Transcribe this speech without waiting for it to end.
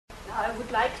I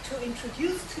would like to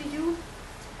introduce to you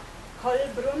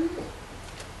Kolbrún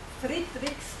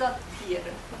Friðriksdóttir.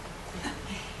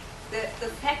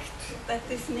 The fact that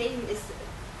this name is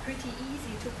pretty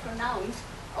easy to pronounce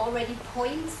already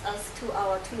points us to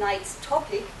our tonight's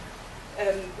topic,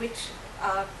 which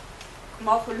are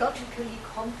morphologically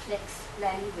complex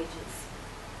languages.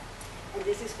 And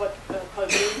this is what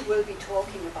Kolbrún will be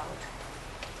talking about.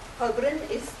 Kolbrún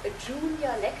is a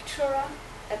junior lecturer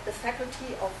at the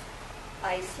Faculty of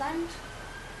Iceland,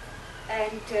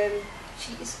 and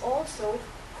she is also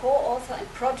co-author and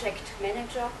project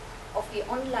manager of the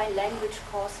online language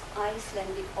course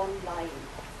Icelandic Online.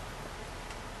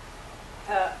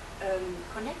 Her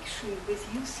connection with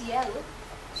UCL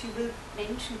she will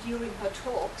mention during her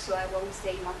talk, so I won't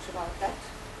say much about that.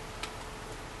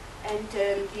 And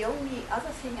the only other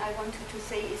thing I wanted to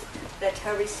say is that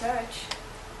her research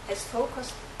has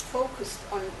focused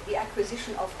on the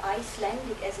acquisition of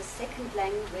Icelandic as a second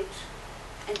language,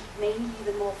 and mainly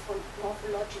the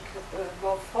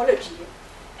morphology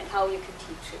and how you can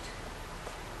teach it.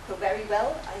 So very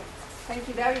well, I thank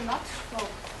you very much for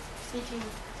speaking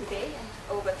today, and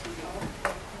over to you.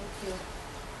 Thank you.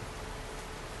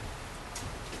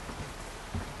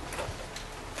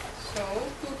 So,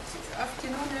 good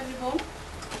afternoon everyone.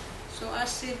 So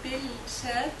as Bill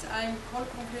said, I'm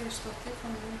Kolbrún Friðriksdóttir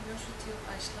from the University of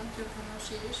Iceland. Your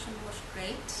pronunciation was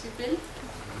great, Bill.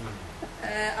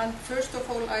 And first of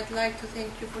all, I'd like to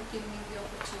thank you for giving me the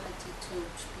opportunity to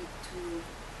speak to you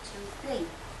today.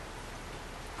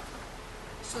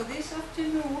 So this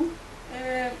afternoon,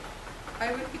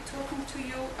 I will be talking to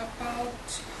you about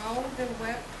how the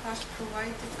web has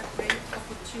provided a great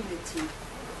opportunity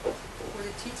for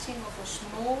the teaching of a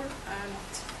small and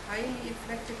highly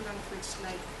effective language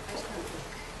like Icelandic.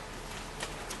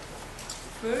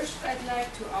 First, I'd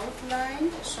like to outline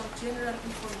some general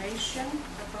information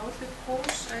about the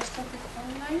course Icelandic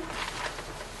Online,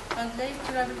 and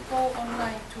later I will go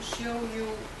online to show you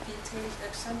detailed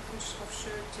examples of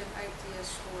certain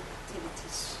ideas or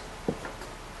activities.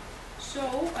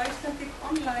 So, Icelandic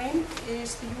Online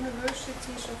is the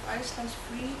Universities of Iceland's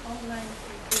free online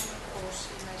beginning course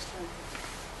in Icelandic.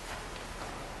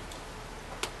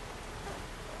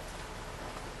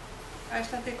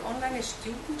 Icelandic Online is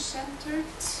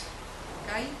student-centered,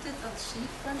 guided and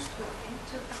sequenced with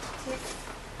interactive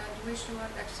and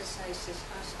visual exercises,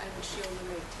 as I will show you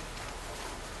later.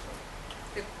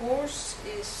 The course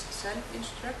is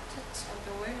self-instructed and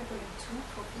available in 2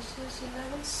 proficiency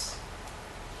levels.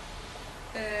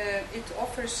 It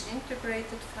offers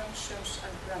integrated functions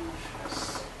and grammar,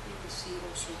 as you will see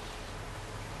also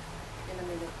in a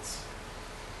minute.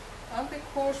 And the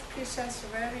course presents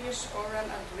various oral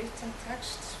and written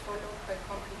texts followed by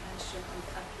comprehension and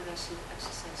accuracy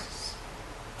exercises.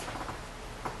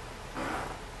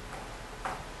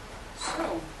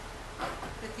 So,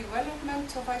 the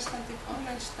development of Icelandic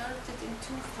Online started in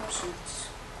 2000.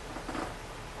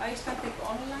 Icelandic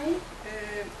Online,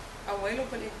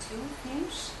 available in 2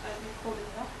 themes, and we call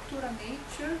it Náttúra,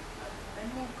 Nature, and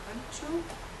Menning, Culture,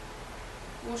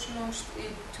 was launched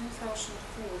in 2004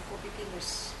 for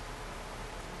beginners.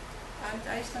 And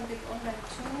Icelandic Online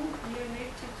 2, year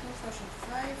later,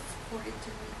 2005, for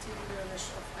intermediate learners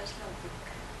of Icelandic.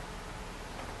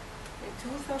 In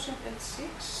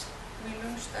 2006, we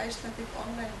launched Icelandic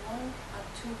Online 1 and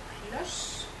 2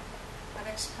 Plus, an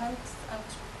expanded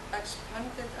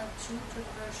and tutored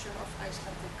version of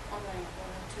Icelandic Online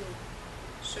 1 and 2,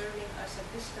 serving as a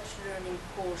distance learning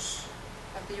course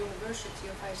at the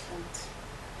University of Iceland.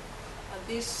 And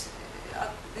this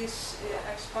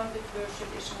expanded version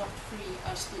is not free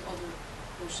as the other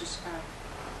courses are.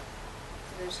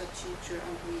 There is a tutor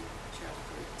and we charge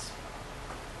for it.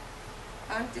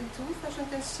 And in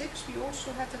 2006 we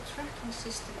also had a tracking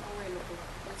system available,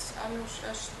 which allows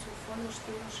us to follow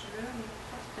students' learning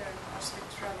pattern as they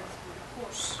travel through the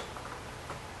course.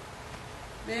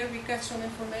 There we get some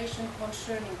information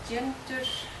concerning gender,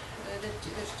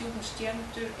 the students'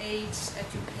 gender, age,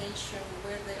 education,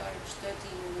 where they are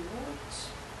studying in the world.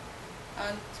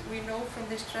 And we know from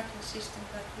this tracking system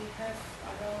that we have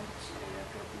around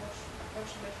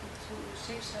approximately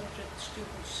 600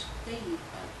 students daily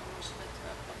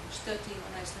studying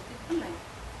on Icelandic Online.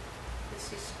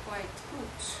 This is quite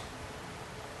good.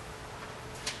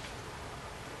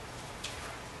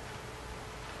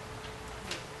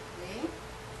 Okay.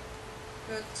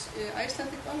 But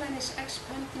Icelandic Online is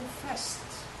expanding fast.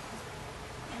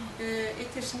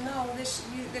 It is now,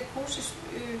 the courses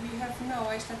we have now,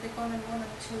 Icelandic Online 1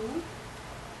 and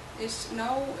 2, is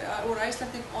now, or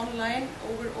Icelandic Online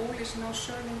overall is now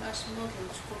serving as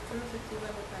modules for further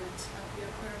development, and we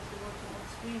are currently working on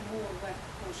 3 more web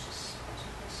courses.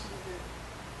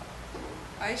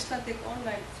 Icelandic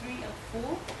Online 3 and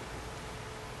 4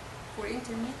 for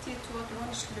intermediate to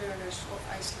advanced learners of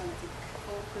Icelandic,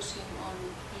 focusing on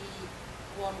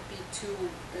B1, B2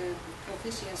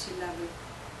 proficiency level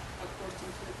according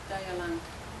to the Dialang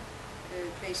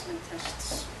placement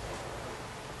tests.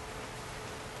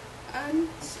 And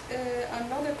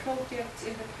another project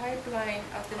in the pipeline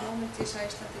at the moment is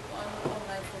Icelandic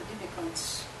Online for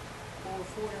immigrants or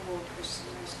foreign workers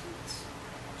in Iceland.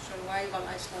 Survival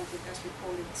Icelandic, as we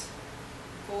call it,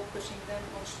 focusing then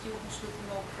on students with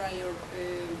no prior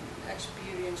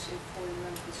experience in foreign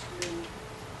language learning.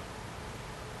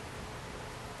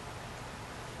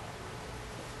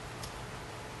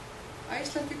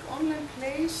 Icelandic Online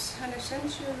plays an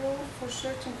essential role for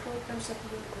certain programs at the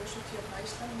University of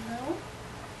Iceland now,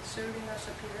 serving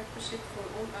as a prerequisite for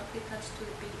all applicants to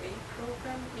the BA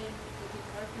program in the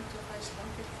Department of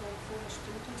Icelandic for foreign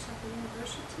students at the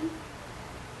university,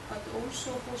 and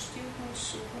also for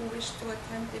students who wish to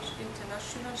attend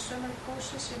international summer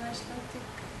courses in Icelandic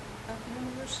at the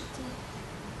university.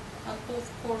 And both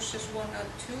courses 1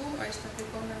 and 2, Icelandic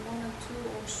Online 1 and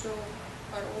 2,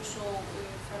 are also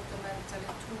fundamentally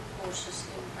 2 courses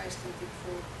in Icelandic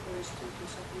for foreign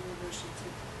students at the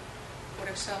university. For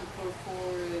example,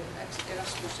 for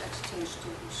Erasmus exchange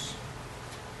students.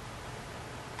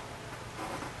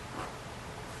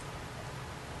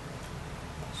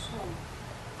 So,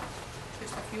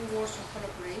 just a few words on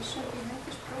collaboration behind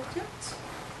this project.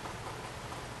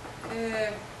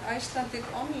 Icelandic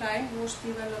Online was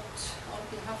developed on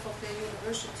behalf of the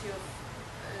University of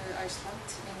Iceland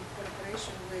in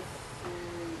collaboration with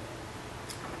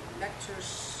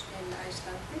lecturers in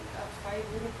Icelandic at 5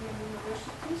 European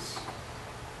universities.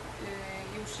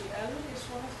 UCL is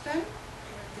one of them.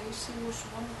 Daisy was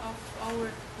one of our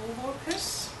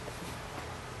co-workers.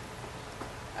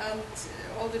 And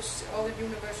other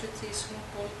universities,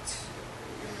 Humboldt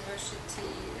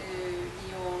University,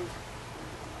 Lyon,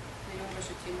 the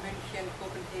University in München,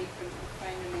 Copenhagen, and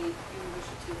finally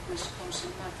University of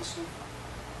Wisconsin-Madison.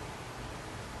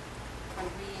 And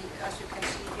we, as you can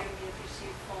see here, we have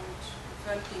received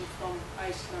funding from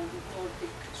Iceland,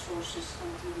 Nordic sources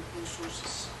and European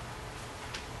sources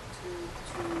to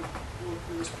work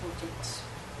on this project.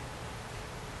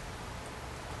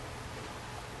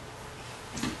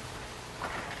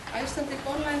 Icelandic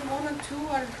Online 1 and 2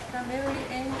 are primarily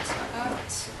aimed at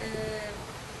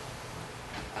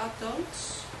adults,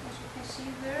 as you can see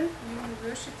there,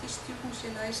 university students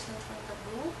in Iceland and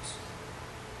abroad,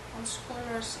 and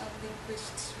scholars and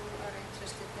linguists who are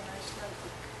interested in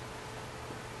Icelandic.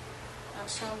 And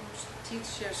some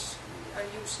teachers are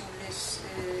using these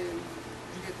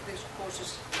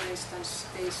courses, for instance,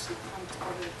 Daisy and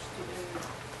other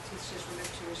teachers or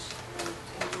lecturers around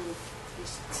in Europe at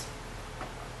least.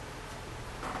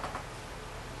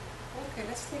 Okay,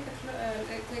 let's take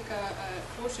a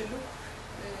closer look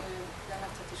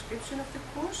at the description of the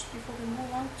course before we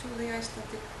move on to the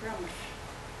Icelandic grammar.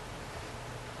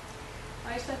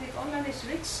 Icelandic Online is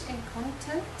rich in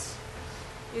content.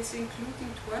 It's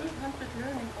including 1,200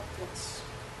 learning objects.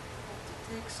 It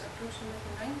takes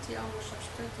approximately 90 hours of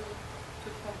study to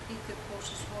complete the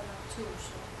courses 1 and 2,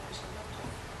 so there is a lot of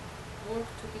work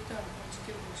to be done for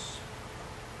students.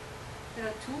 There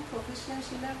are 2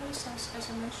 proficiency levels, as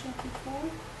I mentioned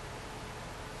before.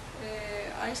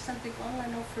 Icelandic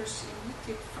Online offers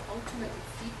immediate automatic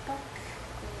feedback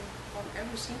on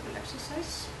every single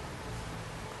exercise.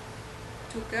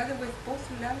 Together with both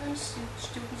levels,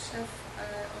 students have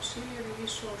auxiliary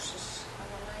resources, an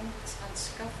aligned and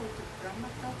scaffolded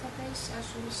grammar database, as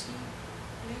we will see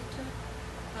later,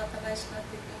 and an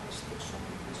Icelandic English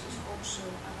dictionary, which is also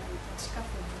aligned and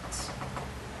scaffolded.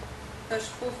 Thus,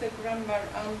 both the grammar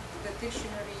and the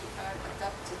dictionary are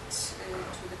adapted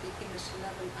to the beginner's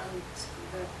level and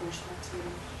the course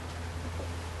material.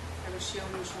 I will show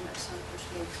you some examples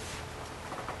later.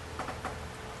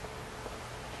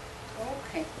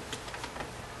 Okay.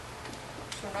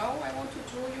 So now I want to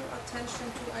draw your attention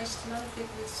to Icelandic,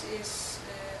 which is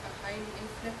a highly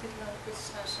inflected language,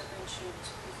 as I mentioned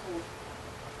before.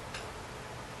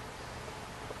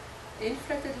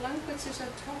 Inflected languages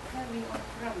are top-heavy on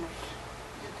grammar.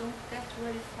 You don't get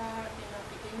very far in a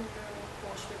beginner learning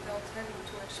course without having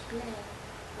to explain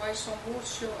why some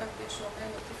words show up in so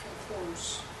many different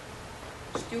forms.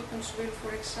 Students will,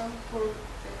 for example,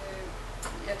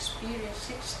 experience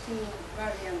 16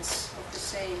 variants of the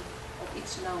same, of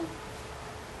each noun.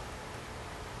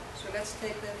 So let's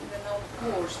take the noun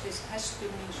horse. This has to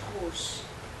means horse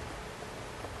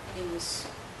in English.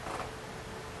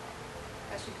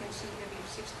 As you can see here, we have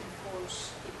 16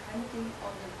 forms depending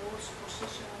on the word's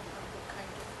position and what kind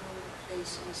of role it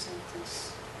plays in a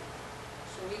sentence.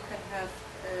 So we can have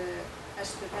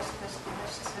hestur, hest, hestur,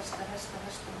 hest, hesta, hesta,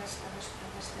 hestur, hesta, hestur,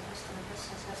 hestur, hestur,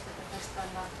 hestur, hestur,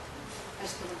 hestana,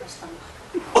 hestur, hestana.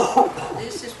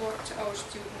 This is what our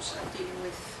students are dealing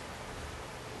with.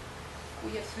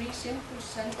 We have three simple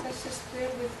sentences there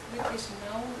with this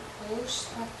noun horse.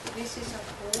 This is a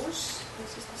horse.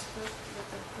 This is the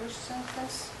first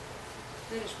sentence.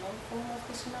 There is one form of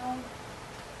this noun.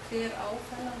 Hver á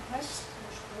þennan hest,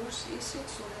 whose horse is it?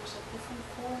 So there is a different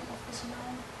form of this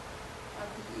noun.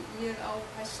 And ég á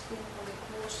hestin or the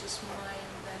horse is mine.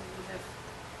 Then we have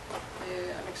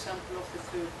an example of the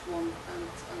third one, and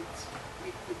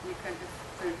we can have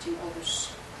 13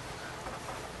 others.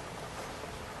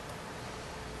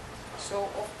 So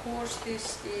of course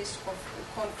this is of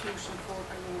confusion for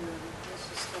a new learner.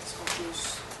 That's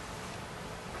obvious.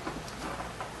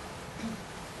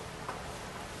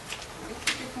 A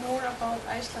little bit more about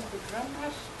Icelandic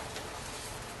grammar.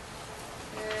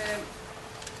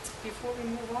 Before we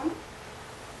move on,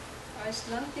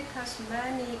 Icelandic has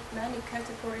many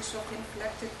categories of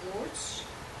inflected words: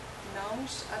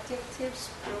 nouns, adjectives,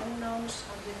 pronouns,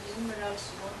 and the numerals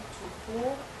 1 to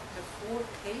 4. The 4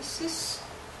 cases.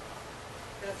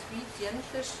 There are 3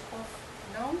 genders of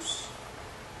nouns.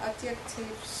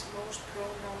 Adjectives, most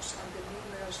pronouns, and the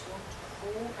numerals 1 to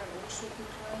 4 are also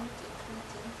declined in 3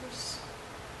 genders.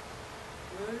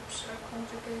 Verbs are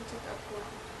conjugated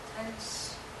according to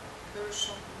tense,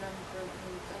 person, number,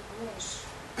 mood, and voice.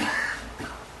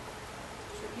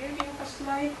 So here we have a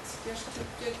slide just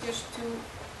to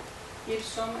give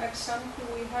some example.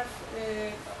 We have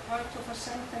part of a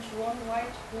sentence, one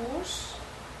white horse.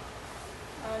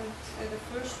 And the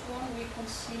first one we can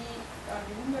see a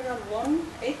numeral 1,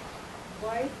 8,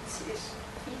 white is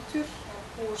Hvítur, and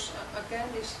horse again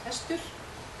is hestur.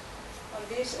 And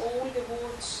this, all the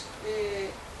words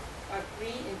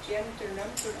agree in gender,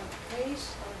 number, and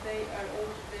case, and they are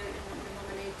all there in the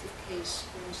nominative case,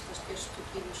 for instance, just to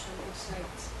give you some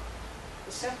insight.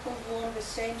 The second one, the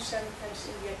same sentence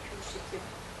in the accusative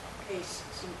case,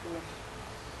 singular,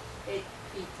 8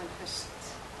 feet and hest.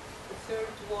 The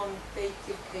third one,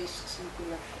 dative case,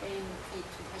 singular, ein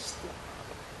hvítur hestur.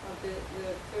 And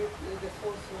the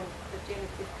fourth one, the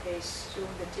genitive case,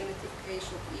 showing the genitive case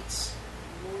of each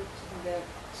word in the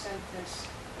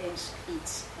sentence, eins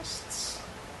hvíts hests.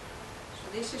 So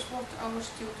this is what our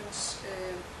students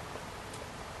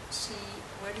see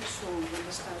very soon when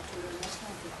they start to learn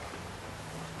Icelandic.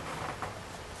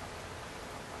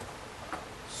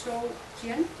 So,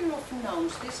 gender of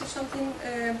nouns, this is something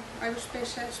I will pay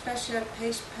special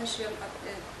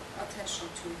attention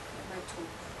to in my talk.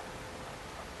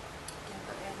 In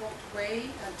what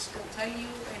way, and can tell you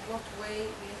in what way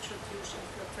we introduce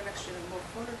inflection and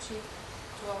morphology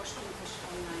to our students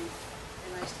online,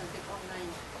 in Icelandic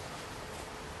online.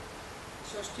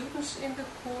 So students in the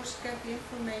course get the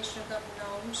information that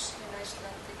nouns in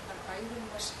Icelandic are either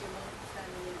masculine,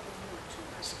 feminine, or neutral,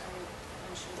 as I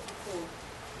mentioned before.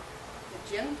 The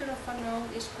gender of a noun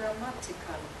is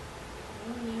grammatical,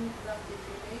 meaning that it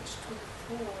relates to the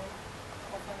form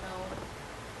of a noun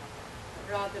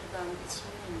rather than its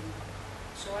meaning.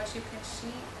 So as you can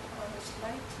see on the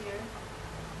slide here,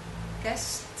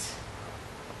 guest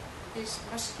is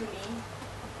masculine.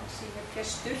 You can see here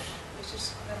gestur, this is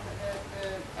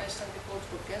the Icelandic word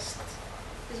for guest.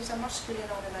 This is a masculine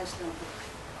noun in Icelandic.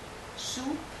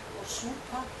 Soup or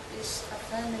súpa is a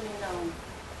feminine noun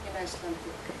in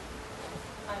Icelandic.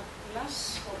 And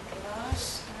glass or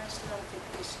glass in Icelandic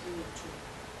is neutral.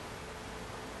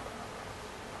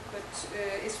 But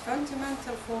it's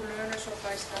fundamental for learners of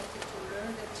Icelandic to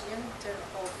learn the gender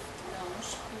of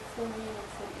nouns before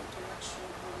meaningful interaction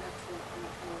or networking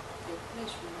can take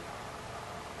place with them.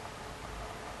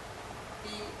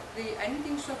 The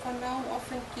endings of a noun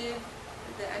often give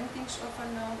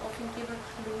a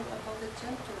clue about the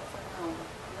gender of a noun,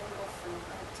 very often,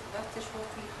 and that is what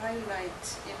we highlight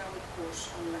in our course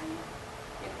online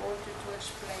in order to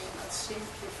explain and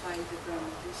simplify the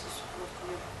grammar. This is what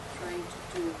we are trying to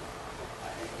do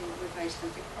with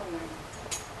Icelandic online.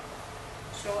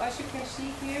 So as you can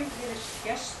see here, there is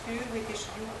gestur with this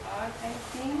UR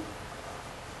ending,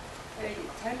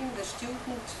 telling the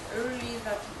student early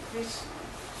that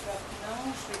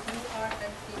nouns with UR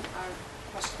ending are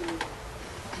masculine.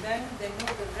 Then they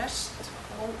know the rest,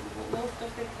 most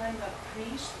of the time that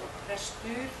priest or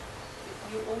prestur,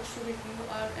 also with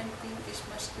UR ending is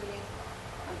masculine.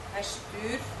 And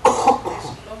hestur, this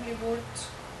lovely word,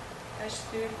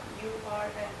 hestur, UR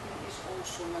ending is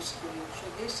also masculine. So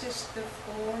this is the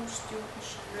form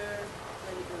students learn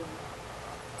very early.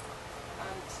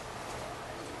 And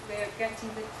they are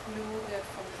getting the clue there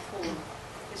from the form.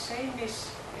 The same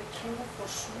is true for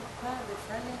supa, the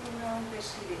feminine noun. They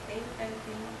see the a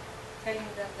ending,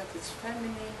 telling them that it's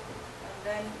feminine, and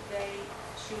then they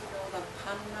should know that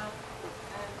panna, or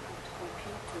pen, and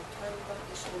computer, tölva,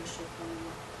 is also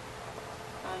feminine.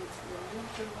 And the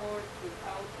neutral word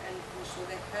without ending, so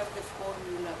they have the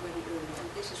formula very early, and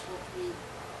this is what we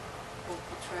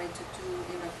try to do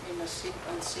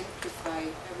and simplify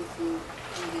everything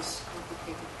in this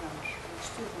complicated grammar for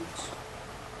students.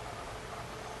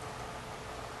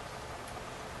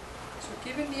 So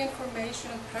given the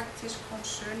information and practice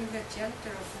concerning the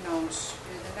gender of nouns,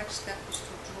 the next step is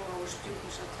to draw our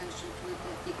students' attention to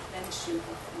the declension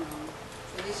of noun.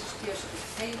 So this is just a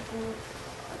table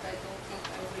that I don't think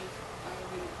I will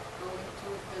go into,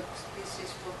 but this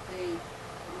is what they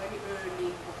very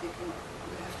early what they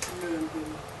have to learn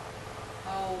really.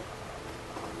 How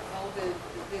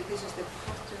this is the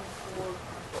pattern for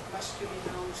masculine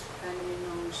nouns, feminine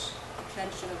nouns,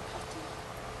 declension of pattern.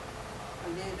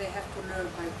 And they have to learn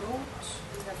by rote.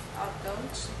 We have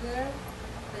adults there.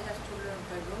 They have to learn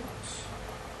by rote.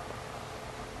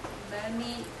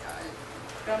 Many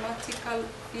grammatical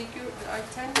figure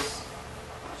items.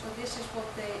 So this is what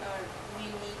we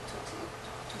need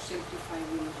to simplify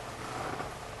really.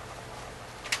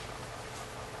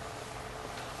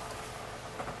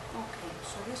 Okay,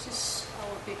 so this is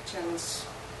our big challenge.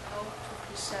 How to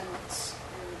present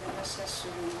the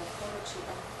necessary morphology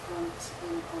upfront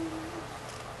in online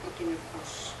beginner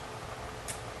course.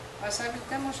 As I will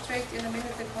demonstrate in a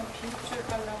minute, the computer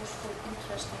allows for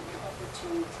interesting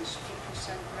opportunities to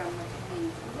present grammar in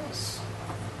meaningful ways.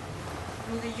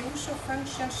 Through the use of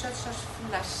functions such as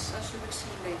flash, as you will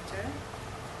see later,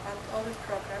 and other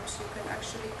programs, you can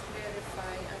actually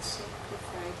clarify and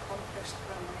simplify complex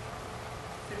grammar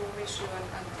through visual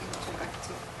and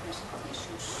interactive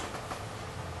presentations.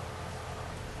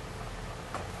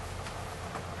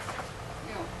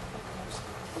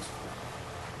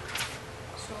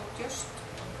 So just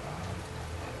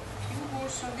a few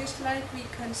words on this slide, we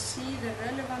can see the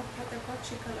relevant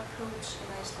pedagogical approach in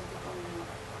Icelandic only.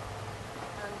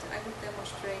 And I will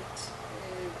demonstrate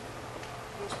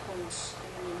these points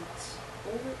in a minute.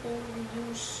 Overall, we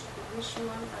use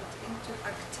visual and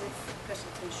interactive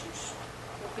presentations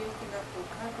for building up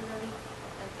vocabulary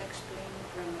and explaining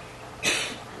grammar.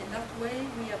 In that way,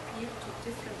 we appeal to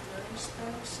different learning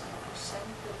styles and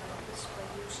present the language by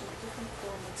using different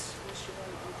formats, visual,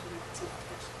 interactive,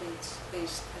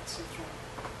 text-based, etc.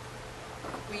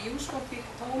 We use what we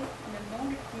call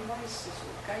mnemonic devices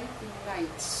or guiding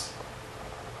lights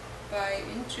by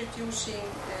introducing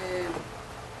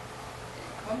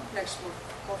complex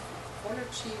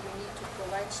morphology. We need to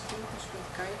provide students with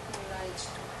guiding lights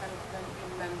to help them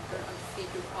remember and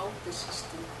figure out the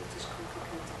system, which is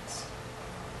complicated.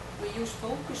 We use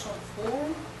focus on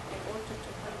form in order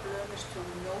to help learners to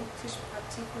notice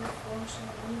particular forms in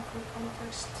a meaningful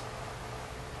context,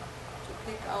 to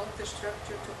pick out the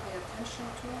structure to pay attention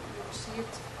to. You will see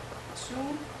it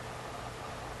soon.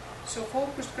 So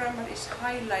focused grammar is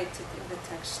highlighted in the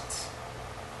text.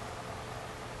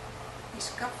 The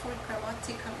scaffold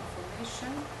grammatical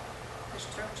information, the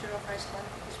structure of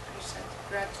Icelandic is presented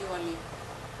gradually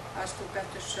as to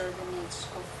better serve the needs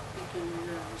of beginner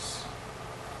learners.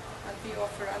 And we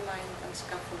offer aligned and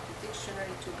scaffolded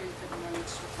dictionary to build the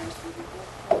knowledge of Icelandic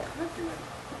vocabulary.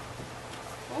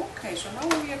 Okay, so now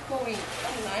we are going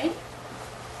online.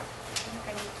 I think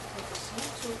I need to take a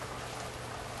seat to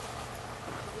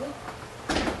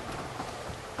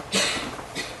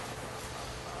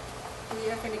Do you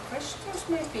have any questions,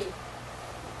 maybe?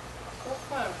 So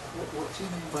far? What do you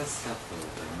mean by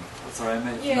scaffolding? Sorry, I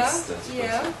missed it.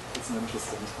 Yeah. It's an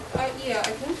interesting topic. Yeah,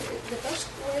 I think the best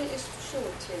way is to show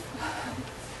it here.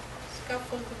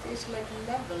 Scaffolded is like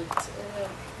leveled.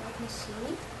 Let me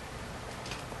see.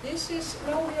 This is,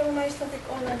 now we are on Icelandic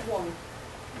Online 1.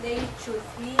 Nature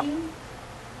theme.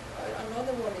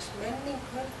 Another one is menning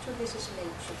culture. This is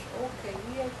nature. Okay,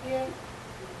 we are here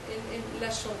in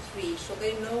lesson 3, so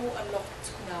they know a lot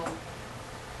now.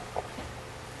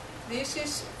 This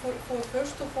is, for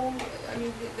first of all, I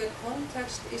mean, the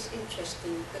context is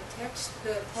interesting. The text,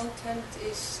 the content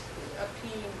is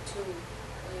appealing to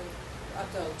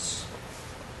adults.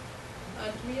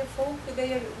 And we are focused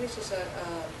there, this is a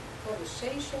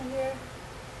conversation here.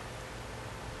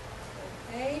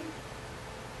 Okay.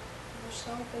 The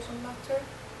sound doesn't matter.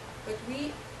 But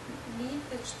we need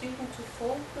the student to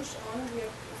focus on, we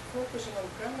are focusing on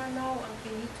grammar now, and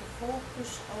we need to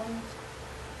focus on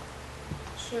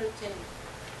certain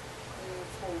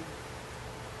form.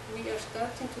 We are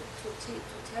starting to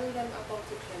tell them about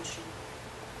declension.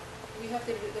 We have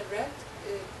the red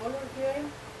color here,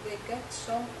 they get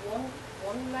some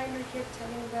one-liner here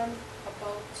telling them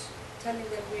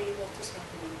really what is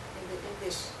happening in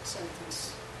this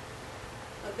sentence.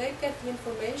 And they get the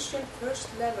information, first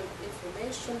level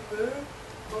information, verb,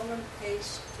 pronoun,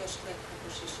 case, just like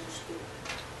prepositions do.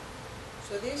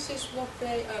 So this is what we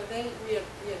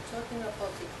are talking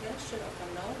about the declension of a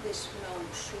noun, this noun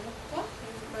sota,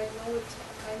 you might know it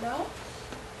by now.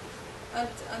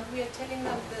 And we are telling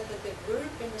them that the verb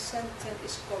in the sentence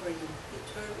is governing,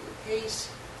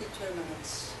 case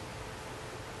determinants.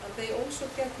 And they also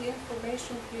get the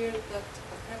information here that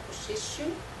a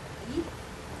preposition, be,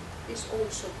 is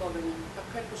also governing. A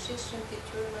preposition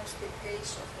determines the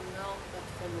case of the noun that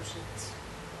follows it.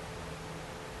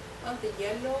 And the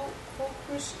yellow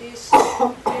focus is,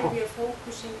 here we are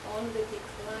focusing on the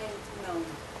declined noun,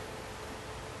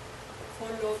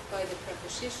 followed by the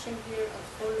preposition here and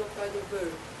followed by the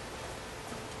verb.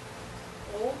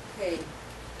 Okay,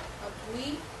 and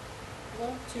we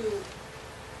want to,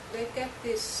 they get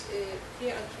this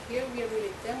here, and here we are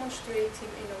really demonstrating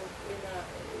in a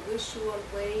visual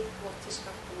way what is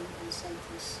happening in the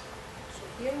sentence. So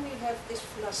here we have this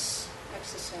flash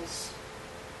exercise.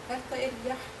 Þetta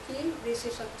jakki, this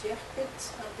is a jacket,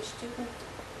 and the student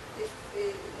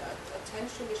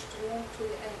attention is drawn to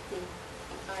the ending,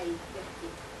 I, jakki.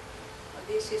 And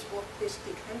this is what this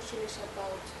declension is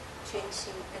about,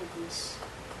 changing endings.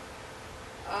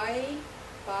 I,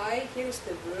 by, here is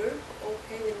the verb.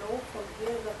 Okay, we know from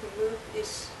here that the verb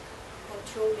is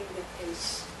controlling the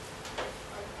case.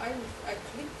 And I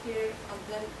click here, and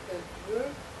then the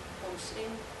verb comes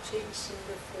in, changing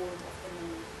the form of the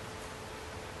noun.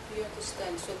 Do you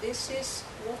understand? So this is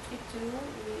what we do.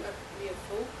 We are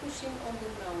focusing on the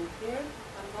noun here.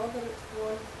 Another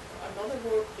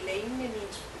word, blame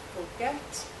means forget.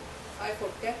 I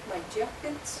forget my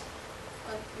jacket.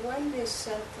 And when this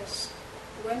sentence,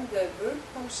 when the verb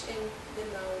comes in, the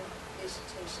noun is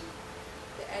changing.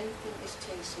 The ending is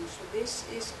changing. So this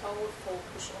is our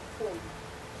focus on form.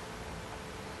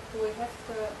 Do I have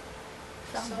the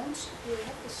sounds? Do I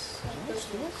have the sounds?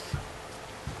 Yes.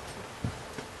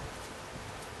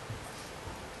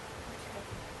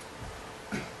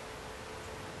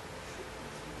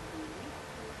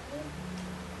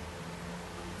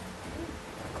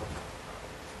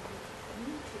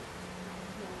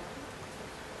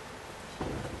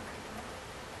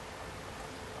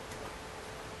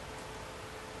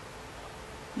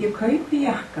 Ég kaupi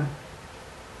jakka.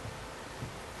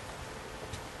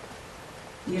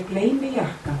 Ég gleymi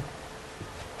jakka.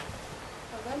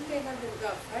 When they have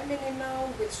a feminine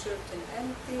noun with certain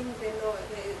ending,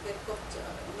 they've got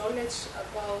knowledge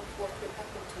about what will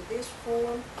happen to this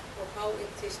form or how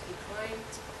it is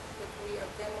declined. But we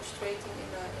are demonstrating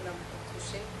to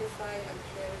simplify and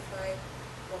clarify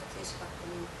what is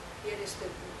happening. Here is the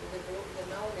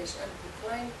noun is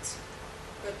undeclined.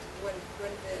 But when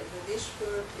this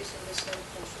verb is in the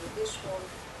sentence or this one,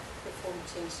 the form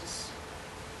changes.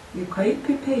 Ég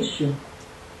kaupi peysu.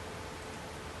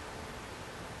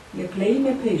 Ég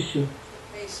gleymi peysu.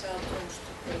 Peysa turns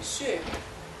to peysu.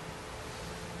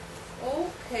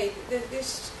 Okay,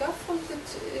 this scaffolded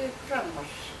grammar.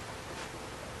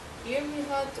 Here we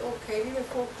had, okay, we were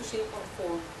focusing on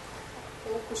form,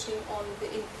 focusing on the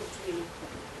input really.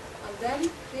 And then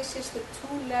this is the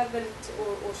two-leveled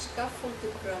or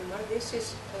scaffolded grammar. This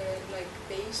is like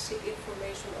basic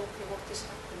information, okay, what is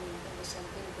happening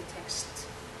in the text.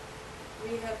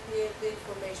 We have here the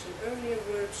information, earlier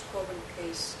verbs, govern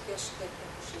case, just like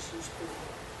prepositions do.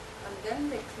 And then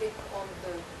they click on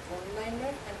the one-liner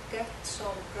and get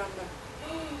some grammar.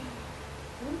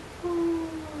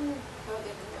 How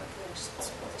they do addressed,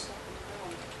 what is happening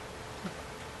now?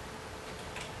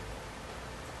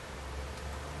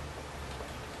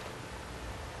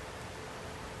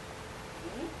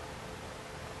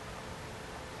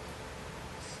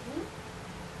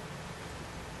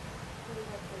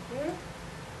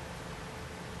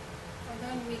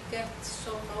 We get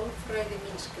some Morphologically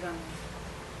means grammar.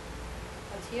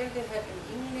 And here they have in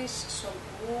English some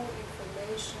more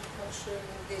information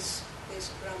concerning this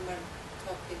grammar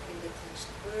topic in the text.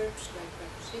 Verbs like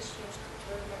prepositions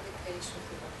determine the case of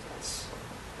the objects.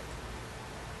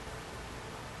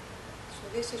 So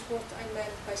this is what I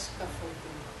meant by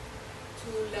scaffolding.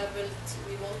 Two-leveled,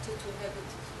 we wanted to have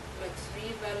it like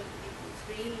three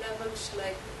levels,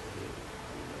 like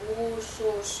more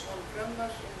SOAS on grammar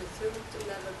in the third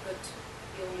level, but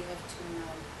we only have two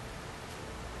now.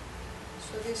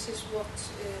 So this is what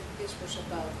this was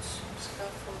about,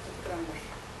 scaffolded grammar.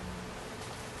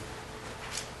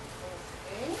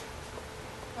 Okay.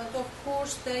 And of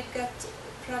course they get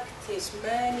practice,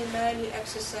 many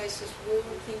exercises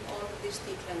working on this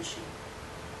declension.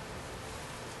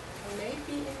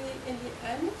 maybe in the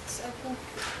end, I think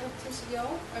what is, yeah,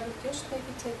 I will just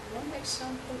maybe take one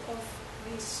example of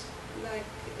these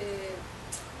like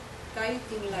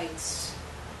guiding lights,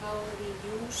 how we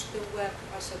use the web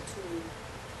as a tool.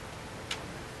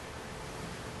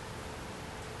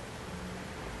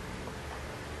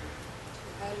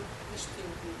 To help the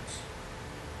students.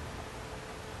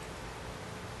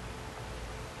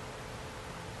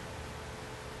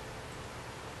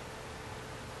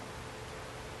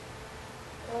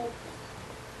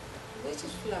 This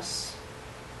is flash,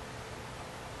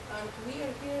 and we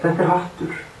are here Þetta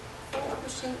hattur.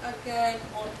 focusing again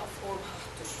on a form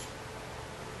hattur.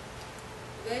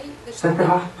 Þetta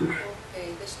hattur. Okay,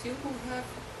 the student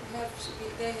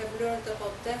they have learned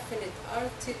about definite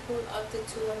article,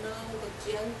 adjective, noun, the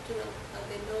gender, and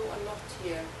they know a lot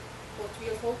here. What we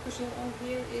are focusing on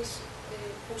here is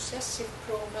possessive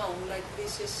pronoun, like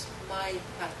this is my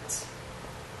hat.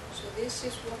 So this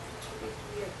is what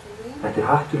we are doing. Þetta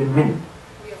hatturinn minn.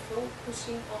 We are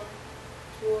focusing on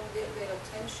drawing their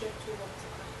attention to what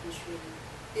happens really.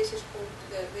 This is called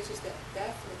this is the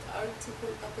definite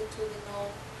article added to the noun.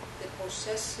 The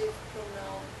possessive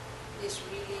pronoun is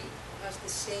really has the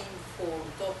same form,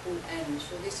 double N.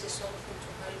 So this is something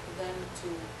to help them to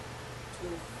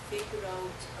figure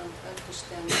out and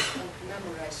understand and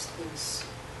memorize things.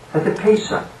 Þetta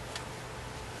peysa.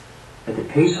 Þetta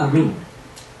peysa mín.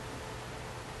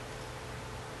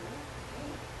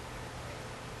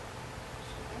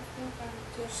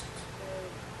 Just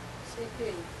say,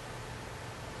 hey,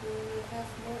 do we have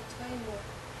more time or?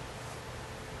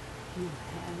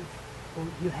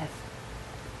 You have.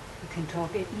 You can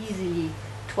talk it easily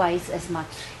twice as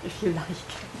much if you like.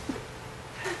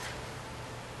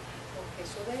 Okay,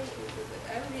 so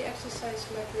every exercise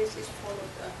like this is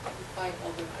followed up by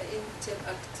other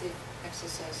interactive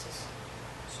exercises.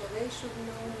 So they should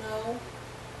know now.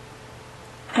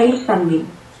 Peysan mín.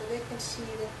 So they can see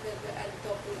the N,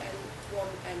 double N,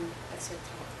 one N, etc.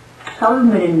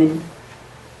 Hjálmurinn minn.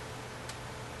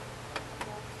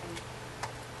 Okay.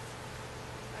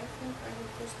 I think I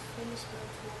will just finish my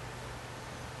talk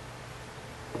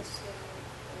by saying,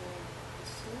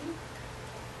 see.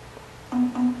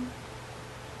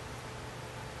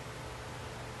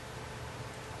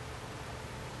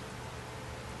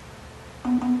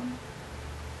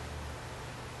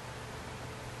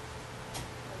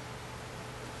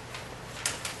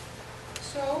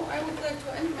 So I would like to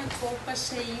end my talk by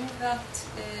saying that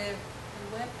the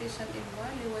web is an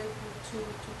invaluable tool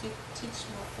to teach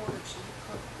morphology,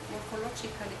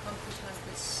 morphologically complex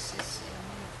languages in a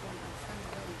meaningful and fun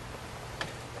way.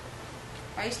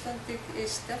 Icelandic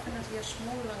is definitely a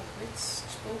small language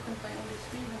spoken by only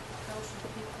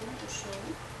 300,000 people or so,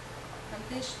 and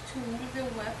this tool, the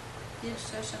web,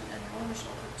 gives us an enormous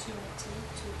opportunity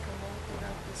to promote the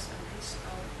language and reach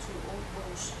out to all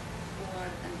those who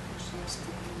are enthusiastic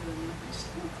in learning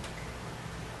Icelandic.